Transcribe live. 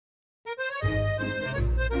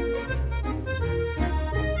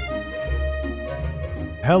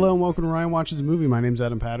Hello and welcome to Ryan Watches a Movie. My name's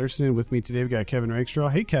Adam Patterson. With me today we got Kevin Rakestraw.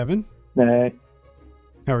 Hey, Kevin. Hey.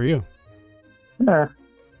 How are you? All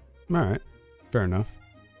right. Fair enough.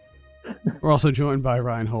 We're also joined by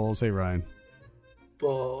Ryan Holes. Hey, Ryan.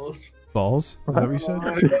 Balls. Balls? Is that what you said?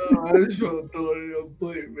 I just want to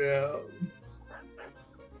bleep me out.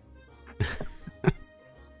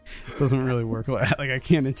 Doesn't really work like I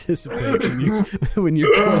can't anticipate when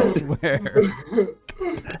you're going to swear.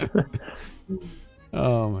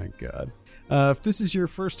 Oh my god. If this is your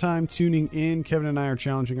first time tuning in, Kevin and I are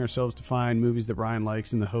challenging ourselves to find movies that Ryan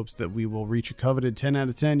likes in the hopes that we will reach a coveted 10 out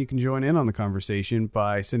of 10. You can join in on the conversation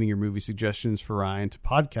by sending your movie suggestions for Ryan to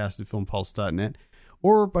podcast@filmpulse.net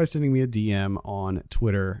or by sending me a DM on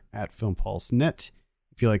Twitter @FilmPulseNet.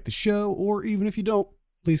 If you like the show, or even if you don't,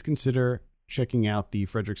 please consider checking out the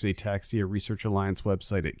Fredericks Ataxia Research Alliance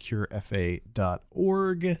website at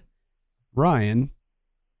curefa.org. Ryan,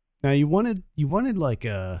 now you wanted like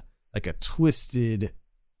a twisted,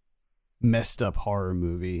 messed up horror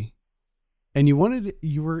movie, and you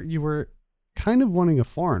were kind of wanting a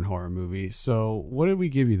foreign horror movie. So what did we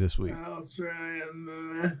give you this week? I'll try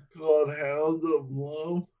and called Hounds of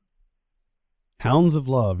Love. Hounds of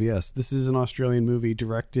Love, yes. This is an Australian movie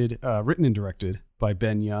written and directed by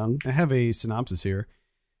Ben Young. I have a synopsis here.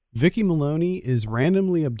 Vicky Maloney is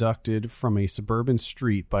randomly abducted from a suburban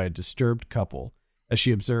street by a disturbed couple. As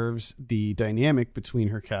she observes the dynamic between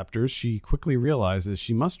her captors, she quickly realizes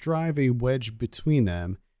she must drive a wedge between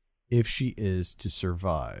them if she is to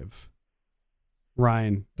survive.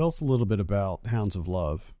 Ryan, tell us a little bit about Hounds of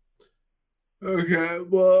Love. Okay,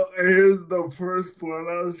 well, here's the first part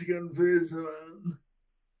I was confused on.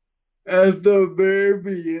 At the very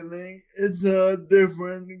beginning, it's a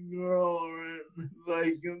different girl, and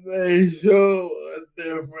like they show a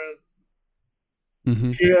different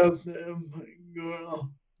Captain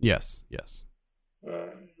girl. Yes.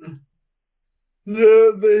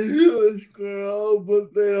 So they show this girl,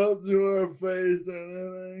 but they don't show her face or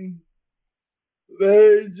anything.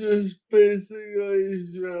 They just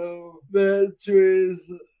basically show that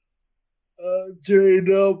she's chained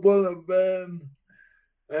up on a bed,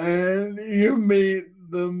 and you meet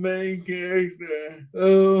the main character.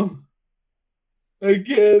 Oh, I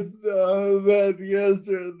can't about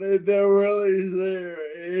yesterday. They don't really say her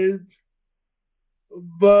age,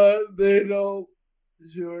 but they don't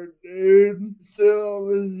show her dude. So I'm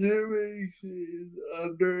assuming she's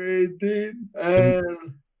under 18,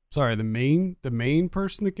 and sorry, the main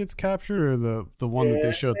person that gets captured, or the one that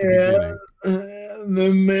they show at the beginning? The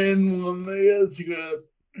main one that gets captured.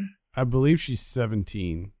 I believe she's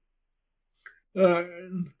 17.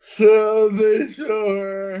 So they show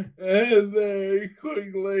her, and they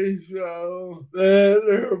quickly show that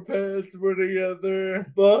her parents were together,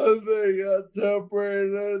 but they got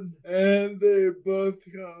separated, and they both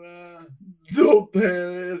kind of don't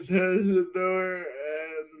pay attention to her,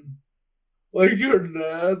 and like her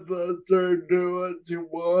dad lets her do what she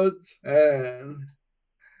wants, and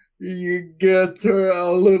you get her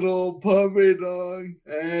a little puppy dog,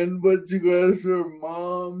 and when she goes to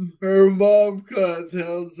her mom kind of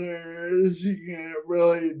tells her she can't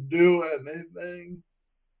really do anything.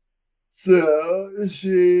 So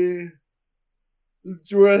she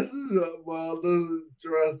dresses up, well, doesn't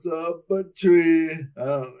dress up, but she,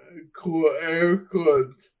 air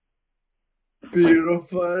quotes,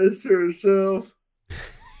 beautifies herself.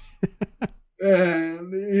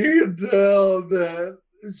 And you can tell that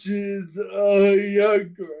she's a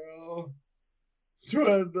young girl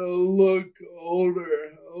trying to look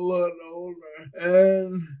older, a lot older.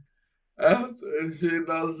 And after she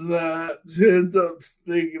does that, she ends up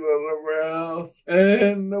sneaking out of her house.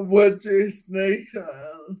 And when she sneaks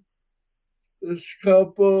out, this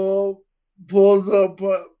couple pulls up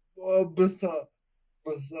beside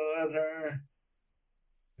her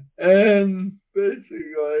and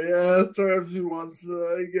basically asks her if she wants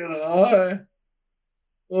to get high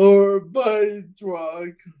or buy a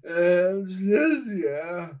drug, and she says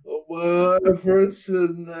yeah. Well, at first she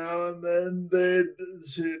says no, and then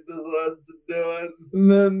she decides to do it. And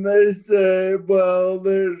then they say, well,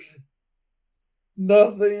 there's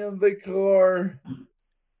nothing in the car.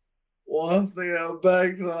 We'll have to go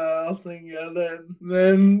back to the house and get it.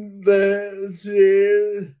 Then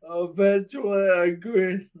she eventually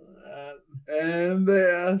agrees to that. And they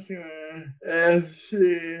ask her if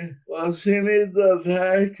she needs a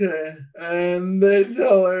taxi. And they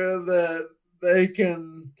tell her that they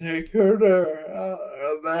can take her to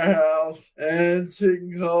their house and she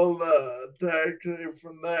can call the taxi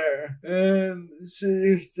from there. And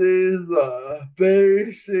she sees a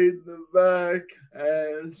baby seat in the back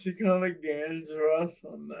and she kind of gains trust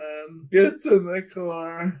on that. Gets in the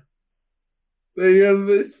car. They go to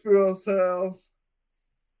this girl's house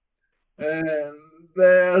and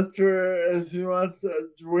they ask her if she wants a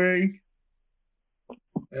drink.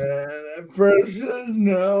 And at first says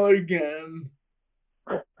no again.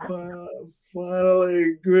 Finally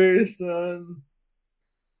agrees on.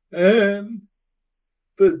 And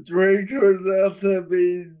the drink turns out to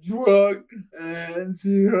be drunk and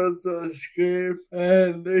she has to escape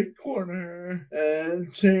and they corner her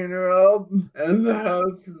and chain her up in the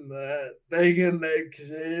house and that they can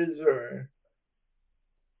exchange her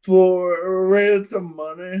for ransom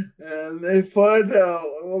money, and they find out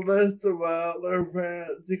all this about their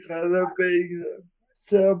parents kind of being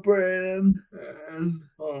separated, and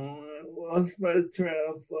I lost my train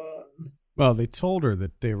of thought. Well, they told her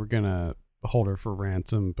that they were going to hold her for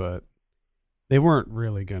ransom, but they weren't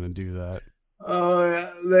really going to do that. Oh,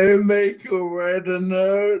 yeah, they make her write a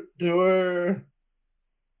note to her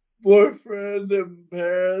boyfriend and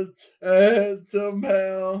parents, and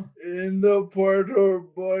somehow in the part of her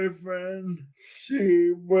boyfriend,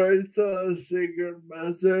 she writes a secret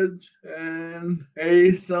message, and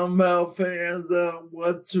he somehow figures out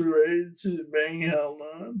what's rate she's being held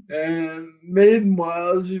on. And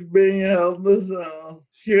meanwhile, she's being held in the house.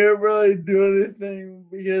 She can't really do anything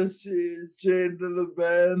because she's chained to the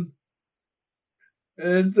bed.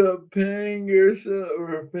 Ends up paying yourself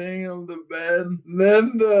or paying on the bed.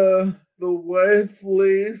 Then the wife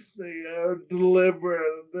leaves to go deliver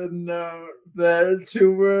the note that she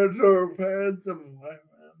wrote to her parents and boyfriend.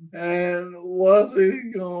 And while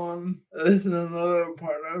she's gone, this is another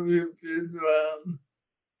part of your piece about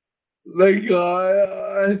the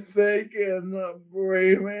guy, I think, ends up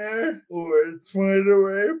raping her or trying to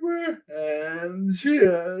rape her, and she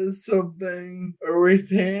has something, a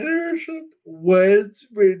retainer or something, wedged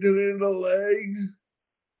between the legs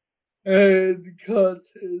and cuts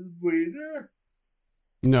his wiener.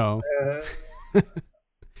 No.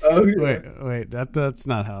 Okay. Wait, that's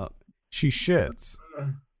not how she shits.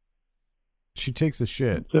 She takes a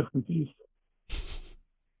shit. I'm so confused.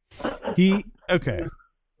 Okay.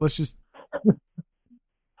 Let's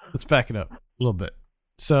back it up a little bit.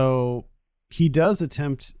 So he does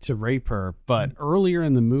attempt to rape her, but earlier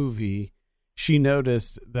in the movie, she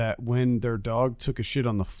noticed that when their dog took a shit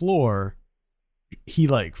on the floor, he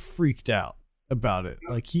like freaked out about it.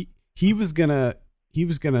 Like he was gonna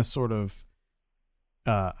sort of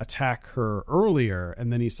attack her earlier,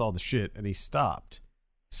 and then he saw the shit and he stopped.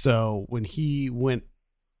 So when he went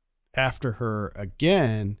after her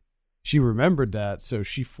again, she remembered that, so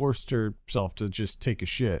she forced herself to just take a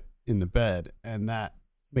shit in the bed, and that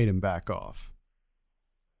made him back off.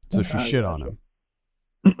 So she shit on him.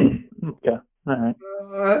 Okay, all right.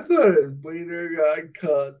 I thought his wiener got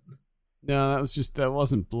cut. No, that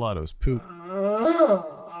wasn't blood, it was poop.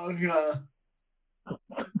 Okay.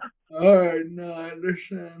 Alright, no, I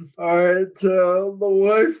understand. Alright, so the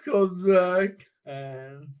wife comes back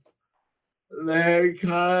and they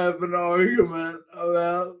kind of have an argument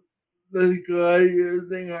about this guy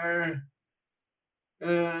using her,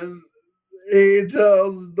 and he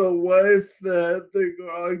tells the wife that the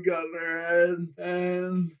girl got her head,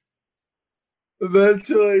 and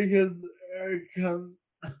eventually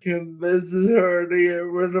convinces her to get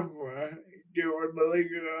rid of the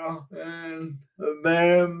girl, and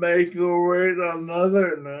then make her wait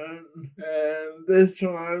another night. And this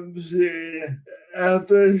time,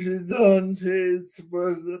 after she's done, she's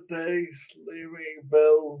supposed to take sleeping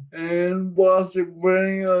pills. And while she's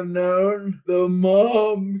writing a note, the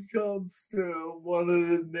mom comes to one of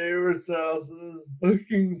the neighbors' houses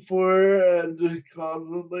looking for her and just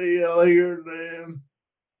constantly yelling her name.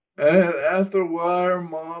 And after a while, her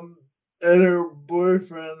mom and her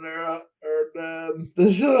boyfriend, her dad,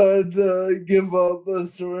 decided to give up the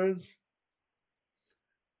search.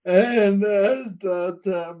 And as that's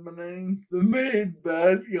happening, the main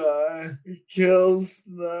bad guy kills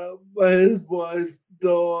his wife's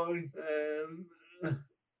dog, and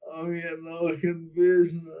I'm getting all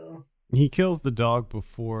confused now. He kills the dog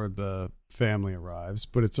before the family arrives,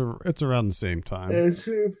 but it's around the same time. And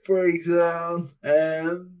she freaks out,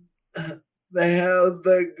 and they have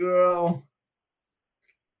the girl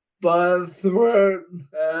by the throat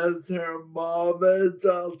as her mom is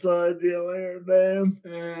outside yelling her name,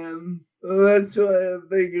 and eventually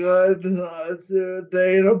the guy decides to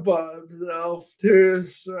take it upon himself to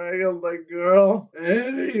strangle the girl,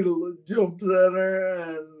 and he jumps at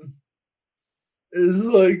her and is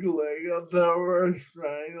like laying on top of her,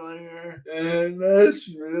 strangling her, and that's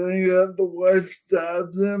feeling that the wife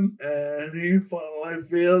stabs him, and he finally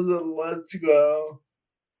feels it, lets go,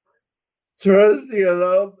 tries to get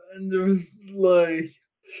up, and just like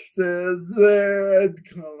stands there and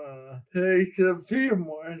kind of takes a few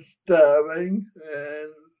more stabbing,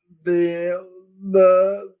 and the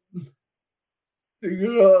the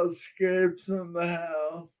girl escapes from the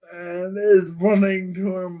house and is running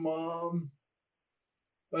to her mom.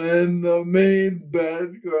 And the main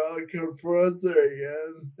bad girl confronts her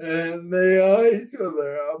again, and they eye each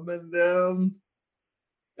other up and down.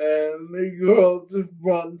 And the girl just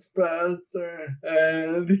runs past her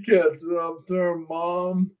and catches up to her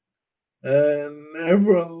mom, and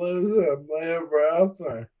everyone lives happily ever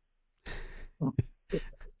after.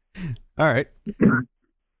 All right.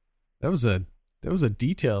 That was a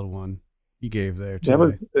detailed one you gave there today. That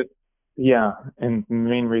was, yeah, and the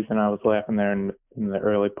main reason I was laughing there in the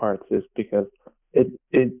early parts is because it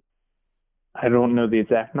I don't know the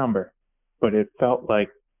exact number, but it felt like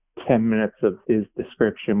 10 minutes of his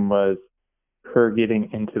description was her getting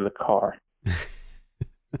into the car.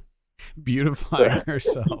 Beautifying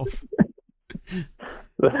herself.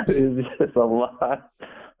 It's just a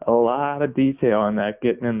lot of detail on that,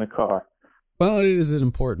 getting in the car. Well, it is an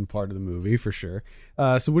important part of the movie for sure.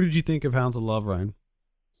 So what did you think of Hounds of Love, Ryan?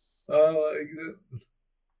 I liked it.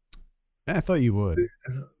 I thought you would.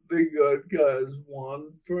 The good guys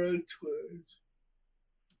won for a twist.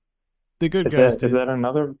 The good guys did. Is that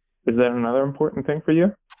another important thing for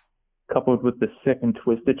you? Coupled with the sick and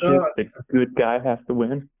twisted shit, the good guy has to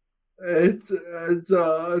win. It's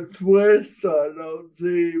a twist I don't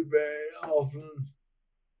see very often.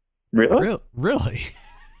 Really?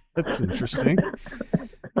 That's interesting.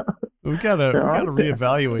 We gotta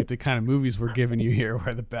reevaluate the kind of movies we're giving you here,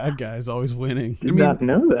 where the bad guy is always winning. Did not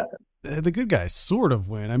know that. The good guys sort of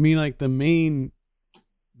win. I mean, like the main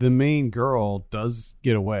girl does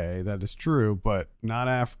get away. That is true, but not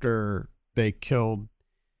after they killed.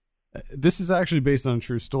 This is actually based on a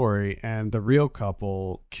true story, and the real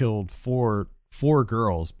couple killed four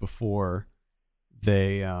girls before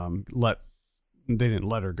they didn't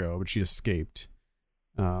let her go, but she escaped.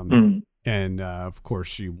 And of course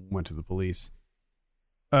she went to the police.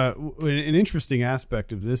 An interesting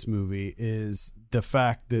aspect of this movie is the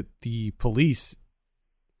fact that the police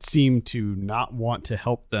seem to not want to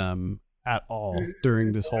help them at all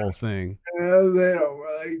during this whole thing. And they don't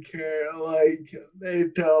really care. Like, they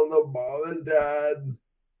tell the mom and dad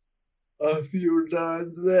a few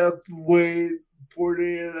times they have to wait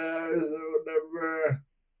 48 hours or whatever.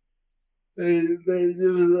 They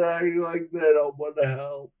just act like they don't want to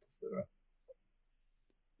help.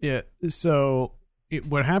 Yeah, so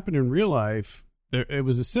what happened in real life, it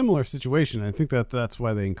was a similar situation. I think that's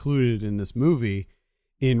why they included it in this movie.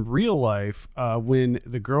 In real life, when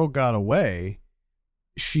the girl got away,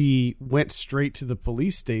 she went straight to the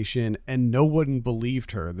police station, and no one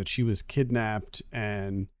believed her that she was kidnapped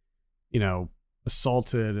and,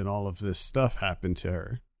 assaulted, and all of this stuff happened to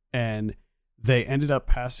her. And they ended up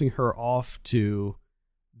passing her off to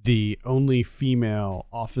the only female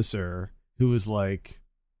officer, who was like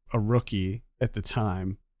a rookie at the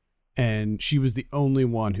time, and she was the only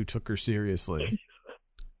one who took her seriously.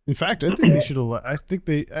 In fact, I think they should have.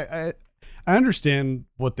 I understand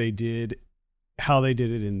what they did, how they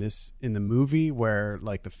did it in the movie, where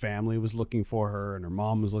like the family was looking for her and her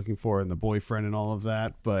mom was looking for her and the boyfriend and all of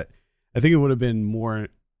that. But I think it would have been more.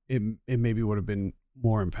 It maybe would have been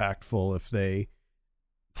more impactful if they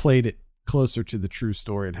played it closer to the true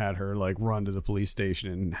story and had her like run to the police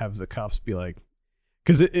station and have the cops be like,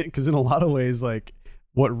 because in a lot of ways, like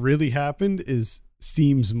what really happened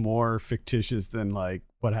seems more fictitious than like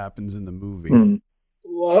what happens in the movie.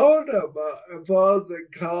 Well, if I was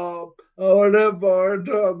a cop, I would have a hard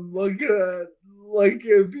time looking at, like,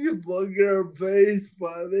 if you look at her face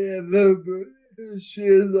by the end of it, she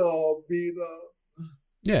is all beat up.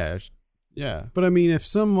 Yeah. But I mean, if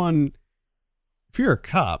you're a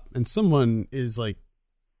cop and someone is like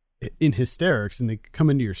in hysterics and they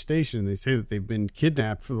come into your station and they say that they've been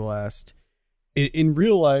kidnapped for the last, in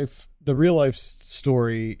real life, the real life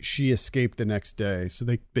story, she escaped the next day. So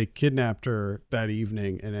they kidnapped her that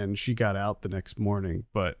evening and then she got out the next morning.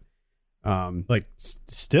 But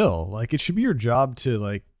still, like, it should be your job to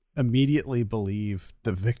like immediately believe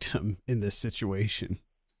the victim in this situation.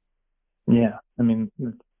 Yeah. I mean,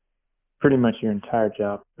 it's pretty much your entire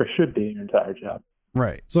job, or should be your entire job.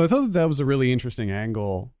 Right. So I thought that was a really interesting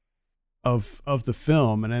angle of the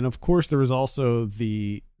film. And then of course there was also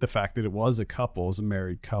the fact that it was a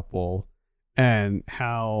married couple, and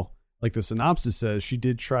how like the synopsis says, she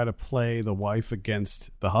did try to play the wife against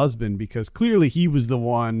the husband because clearly he was the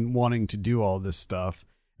one wanting to do all this stuff.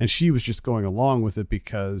 And she was just going along with it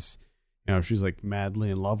because, she's like madly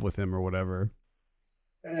in love with him or whatever.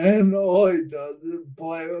 And all he does is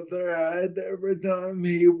play with her head every time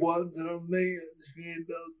he wants something and she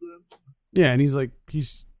doesn't. Yeah, and he's like,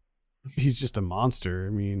 he's just a monster. I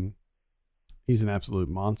mean, he's an absolute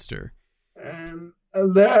monster. And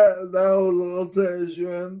that was also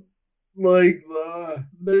shown, like,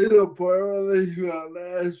 there's a part where they got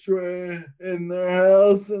an ashtray in their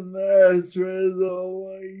house, and the ashtray is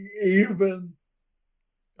all, like, even.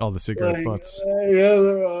 All the cigarette butts. Yeah,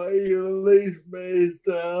 they're all evenly spaced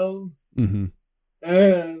down. Mm-hmm.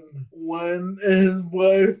 And when his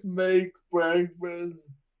wife makes breakfast,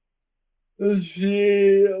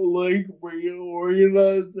 she, like,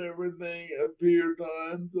 reorganized everything a few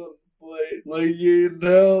times on the plate. Like, you can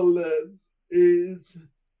tell that he's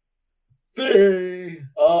very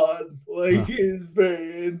odd. Like, he's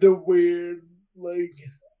very into weird, like,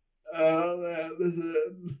 I don't know how to say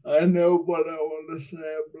it. I know what I want to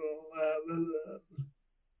say, but I don't know how to say it.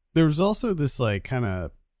 There was also this, like, kind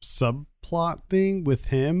of subplot thing with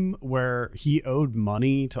him where he owed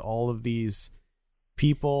money to all of these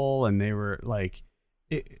people, and they were like,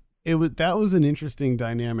 that was an interesting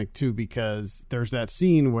dynamic too, because there's that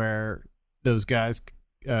scene where those guys,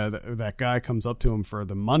 that guy comes up to him for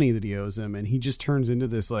the money that he owes him, and he just turns into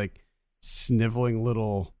this like sniveling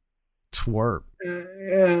little twerp.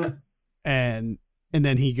 Yeah. And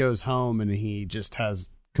then he goes home and he just has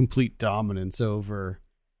complete dominance over,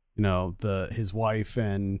 his wife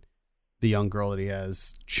and the young girl that he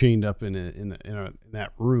has chained up in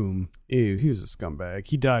that room. Ew, he was a scumbag.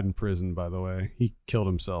 He died in prison, by the way. He killed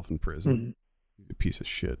himself in prison. Mm-hmm. He's a piece of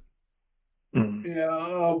shit. Mm-hmm. Yeah,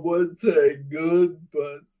 I would say good,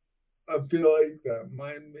 but I feel like that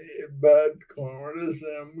might be a bad karma to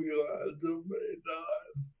say I'm glad somebody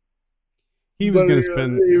died. He was going to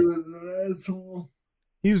spend. He was an asshole.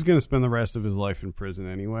 He was going to spend the rest of his life in prison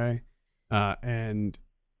anyway, and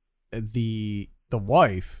the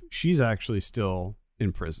wife, she's actually still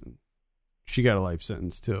in prison. She got a life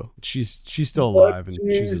sentence too. She's still alive, and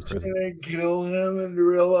she's in prison. She didn't kill him in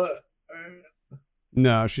real life.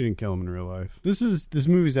 No, she didn't kill him in real life. This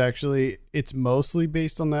movie's actually, it's mostly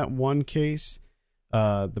based on that one case,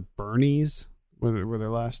 the Bernies were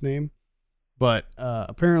their last name, but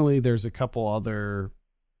apparently there's a couple other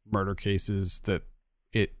murder cases that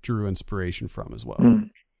it drew inspiration from as well. Mm.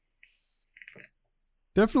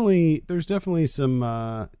 There's definitely some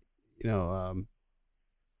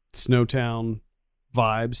Snowtown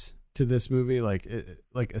vibes to this movie. Like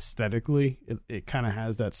aesthetically, it kind of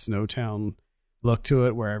has that Snowtown look to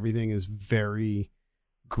it, where everything is very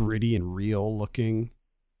gritty and real looking.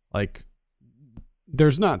 Like,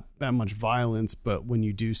 there's not that much violence, but when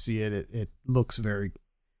you do see it, it looks very,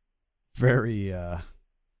 very,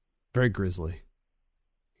 very grisly.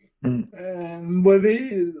 And when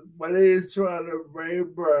he's trying to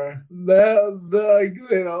rape her, they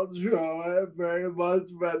don't show it very much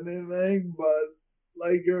of anything, but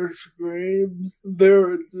like her screams, they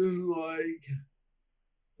were just like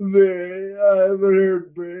very. I haven't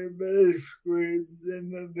heard very many screams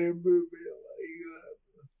in a new movie like that.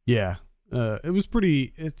 Yeah, it was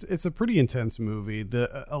pretty. It's a pretty intense movie.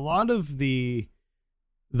 A lot of the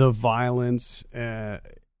violence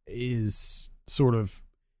is sort of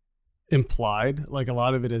implied. Like, a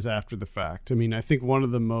lot of it is after the fact. I mean, I think one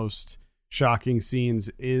of the most shocking scenes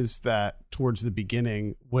is that towards the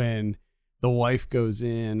beginning, when the wife goes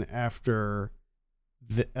in after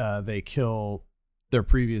they kill their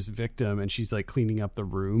previous victim, and she's like cleaning up the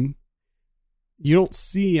room. You don't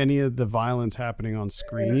see any of the violence happening on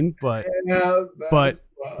screen, but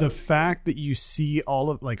the fact that you see all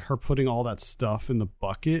of, like, her putting all that stuff in the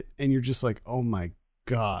bucket, and you're just like, oh my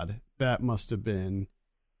God, that must have been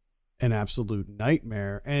an absolute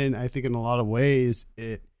nightmare. And I think in a lot of ways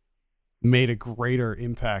it made a greater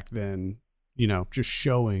impact than, just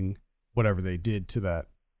showing whatever they did to that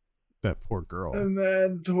poor girl. And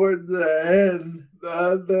then towards the end,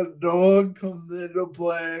 the dog comes into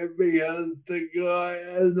play because the guy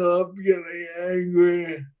ends up getting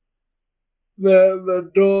angry.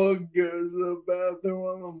 The dog goes to the bathroom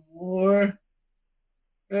on the floor,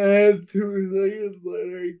 and 2 seconds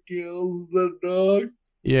later he kills the dog.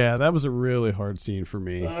 Yeah, that was a really hard scene for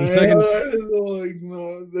me. I didn't like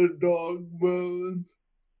the dog bones.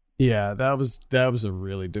 Yeah, that was a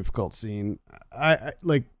really difficult scene. I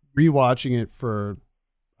like rewatching it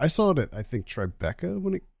I saw it at, I think, Tribeca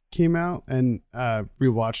when it came out, and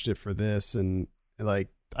rewatched it for this, and like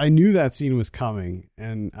I knew that scene was coming,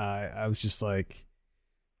 and I was just like,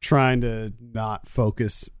 trying to not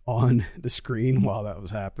focus on the screen while that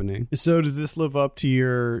was happening. So does this live up to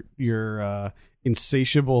your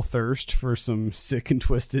insatiable thirst for some sick and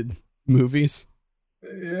twisted movies?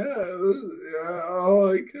 Yeah, I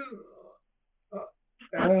like it.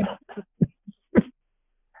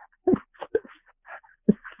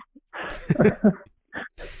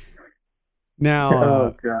 Now,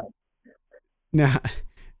 Oh God.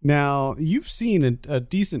 now you've seen a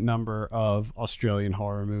decent number of Australian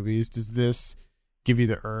horror movies. Does this give you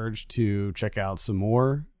the urge to check out some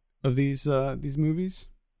more of these movies?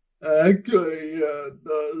 Actually, yeah, it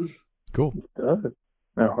does. Cool. It does.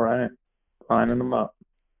 All right. Lining them up.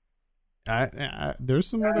 There's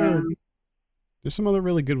some other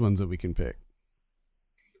really good ones that we can pick.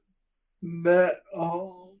 That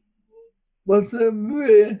what's that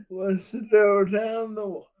movie? What's the door down the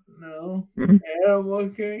one? No, Animal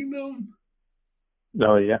Kingdom.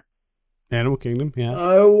 Oh yeah. Animal Kingdom, yeah.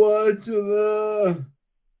 I watched the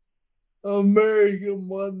American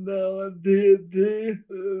one now on TNT.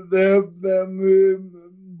 That movie,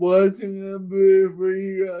 watching that movie for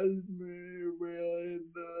you guys, really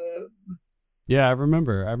into that. Yeah, I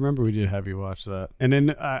remember we did have you watch that. And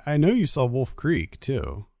then I know you saw Wolf Creek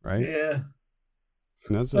too, right? Yeah.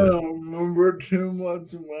 And that's I don't remember too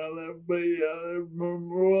much about it, but yeah, I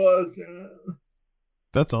remember watching it.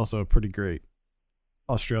 That's also a pretty great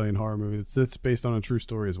Australian horror movie. It's based on a true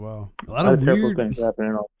story as well. A lot of of terrible weird things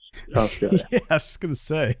happening in Australia. Yeah, I was just gonna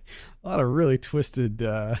say a lot of really twisted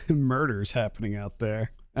murders happening out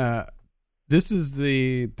there. This is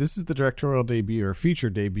the directorial debut or feature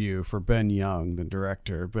debut for Ben Young, the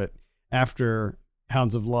director. But after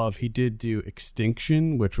Hounds of Love, he did do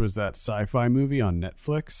Extinction, which was that sci-fi movie on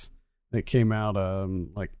Netflix that came out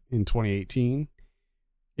like in 2018.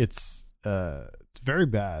 It's very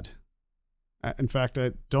bad. In fact,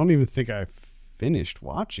 I don't even think I finished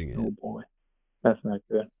watching it. Oh boy, that's not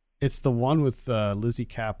good. It's the one with Lizzie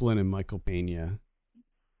Kaplan and Michael Pena.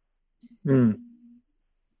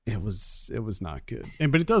 It was not good,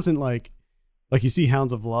 but it doesn't like you see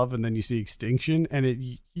Hounds of Love and then you see Extinction,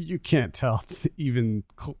 and you can't tell it's even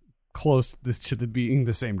close to being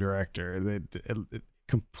the same director. It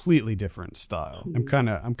completely different style. I'm kind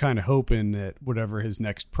of hoping that whatever his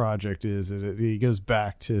next project is, he goes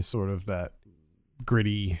back to sort of that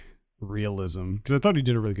gritty realism, because I thought he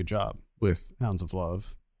did a really good job with Hounds of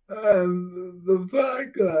Love. And the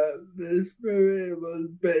fact that this movie was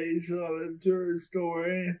based on a true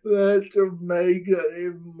story, that should make it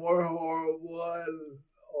even more horrible and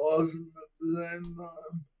awesome at the same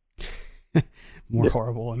time. More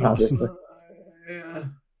horrible and awesome. Yeah.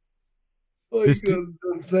 Like to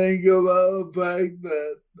think about the fact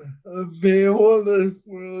that people in this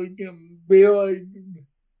world can be like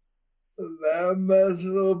that messed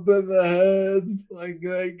up in the head, like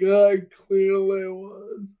that guy clearly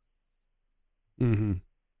was. Mm-hmm.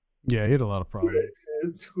 Yeah, he had a lot of problems.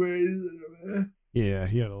 It's crazy, man. Yeah,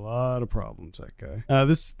 he had a lot of problems, that guy.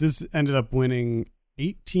 This ended up winning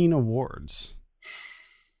 18 awards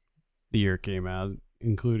the year it came out,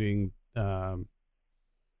 including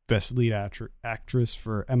Best Lead Actress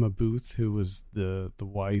for Emma Booth, who was the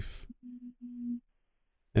wife.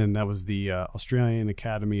 And that was the Australian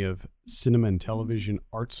Academy of Cinema and Television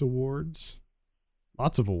Arts Awards.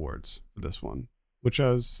 Lots of awards for this one, which I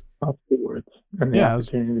was... Lots of awards. And the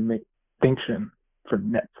opportunity to make Extinction for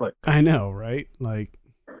Netflix. I know, right? Like,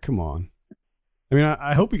 come on. I mean,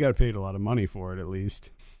 I hope you got paid a lot of money for it, at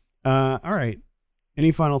least. All right.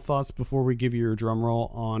 Any final thoughts before we give you your drum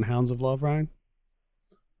roll on Hounds of Love, Ryan?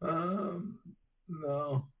 No.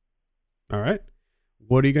 All right.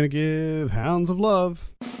 What are you going to give Hounds of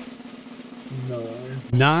Love?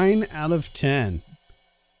 9 out of 10.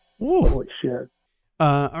 Whoa. Holy shit.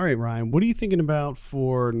 All right, Ryan, what are you thinking about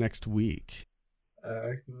for next week?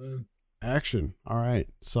 Action. All right.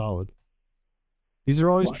 Solid. These are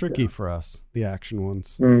always tricky for us, the action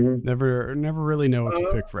ones. Mm-hmm. Never really know what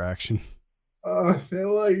to pick for action. I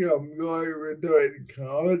feel like I'm going between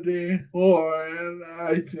comedy or an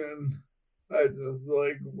action. I just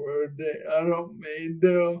like wording. I don't mean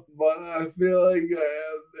to, but I feel like I am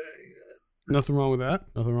doing it. Nothing wrong with that.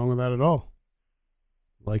 Nothing wrong with that at all.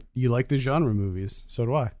 Like, you like the genre movies. So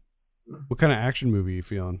do I. What kind of action movie are you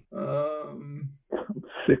feeling?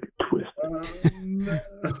 Sick twist.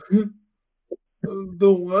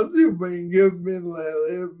 The ones you've been giving me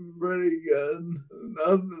lately have been pretty good.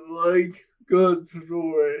 Nothing like good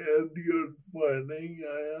story and good fighting,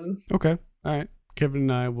 I guess. Okay. All right. Kevin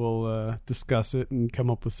and I will discuss it and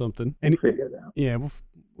come up with something. We'll figure it out. Yeah, we'll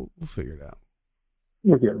figure it out.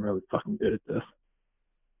 We're getting really fucking good at this.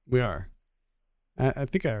 We are. I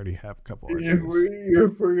think I already have a couple ideas.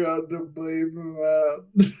 You forgot to bleep him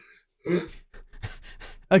out.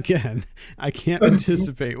 Again, I can't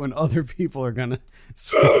anticipate when other people are gonna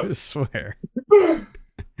swear.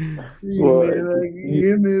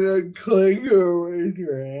 You need a click or raise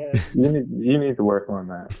your hand. You need to work on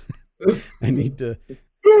that. I need to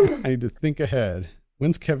think ahead.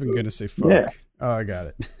 When's Kevin gonna say fuck? Yeah. Oh, I got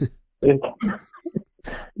it.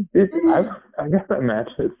 I gotta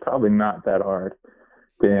imagine it's probably not that hard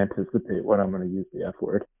to anticipate when I'm gonna use the F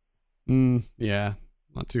word. Yeah,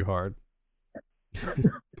 not too hard.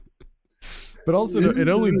 But also, it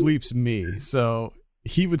only bleeps me, so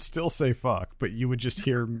he would still say fuck, but you would just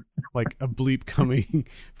hear like a bleep coming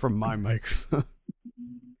from my microphone.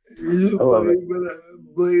 You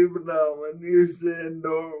bleep it out when you say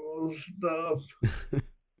normal stuff.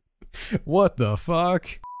 What the fuck?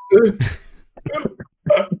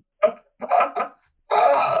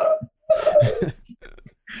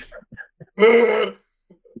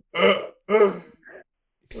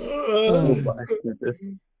 Oh my goodness.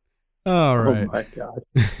 All right. Oh my god.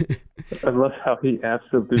 I love how he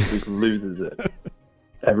absolutely loses it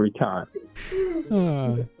every time.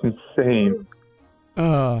 Insane.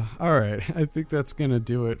 All right. I think that's going to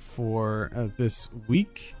do it for this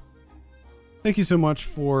week. Thank you so much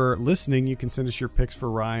for listening. You can send us your picks for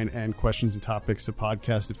Ryan and questions and topics to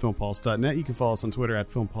podcast@filmpulse.net. You can follow us on Twitter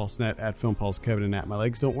 @filmpulsenet, @filmpulsekevin, and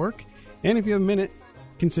 @mylegsdon'twork. And if you have a minute,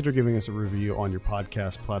 consider giving us a review on your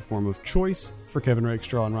podcast platform of choice. For Kevin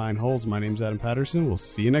Rakestraw and Ryan Holes, my name's Adam Patterson. We'll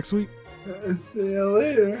see you next week. See you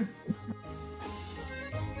later.